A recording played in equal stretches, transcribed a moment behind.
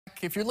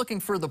back. If you're looking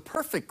for the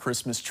perfect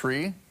Christmas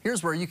tree,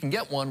 here's where you can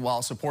get one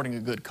while supporting a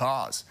good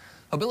cause.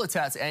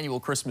 Habilitat's annual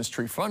Christmas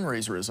tree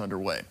fundraiser is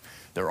underway.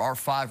 There are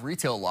 5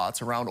 retail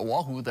lots around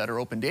Oahu that are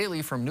open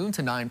daily from noon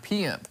to 9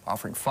 p.m.,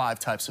 offering 5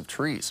 types of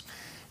trees.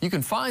 You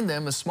can find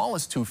them as small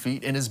as 2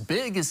 feet and as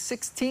big as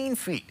 16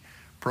 feet.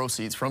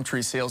 Proceeds from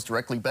tree sales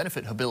directly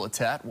benefit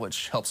Habilitat,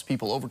 which helps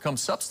people overcome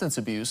substance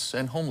abuse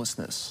and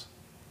homelessness.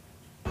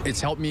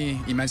 It's helped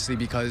me immensely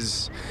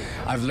because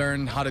I've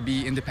learned how to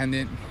be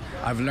independent.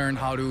 I've learned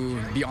how to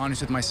be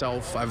honest with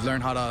myself. I've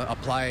learned how to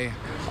apply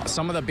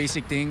some of the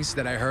basic things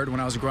that I heard when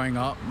I was growing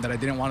up that I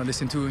didn't want to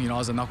listen to. You know, I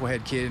was a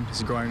knucklehead kid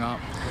just growing up.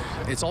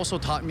 It's also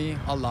taught me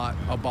a lot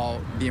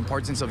about the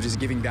importance of just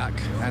giving back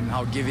and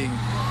how giving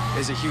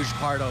is a huge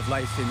part of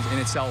life in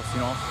itself, you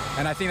know.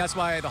 And I think that's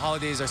why the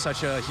holidays are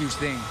such a huge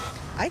thing.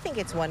 I think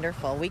it's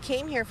wonderful. We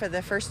came here for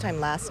the first time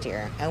last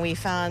year, and we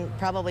found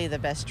probably the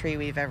best tree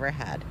we've ever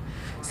had.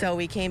 So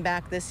we came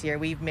back this year.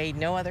 We've made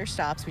no other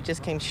stops. We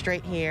just came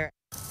straight here.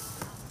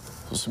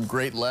 So some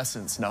great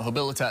lessons. Now,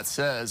 Habilitat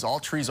says all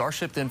trees are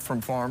shipped in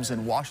from farms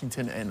in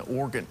Washington and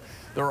Oregon.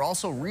 There are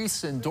also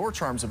wreaths and door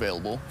charms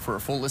available. For a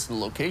full list of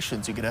the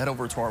locations, you can head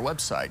over to our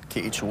website,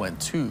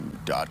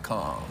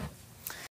 khon2.com.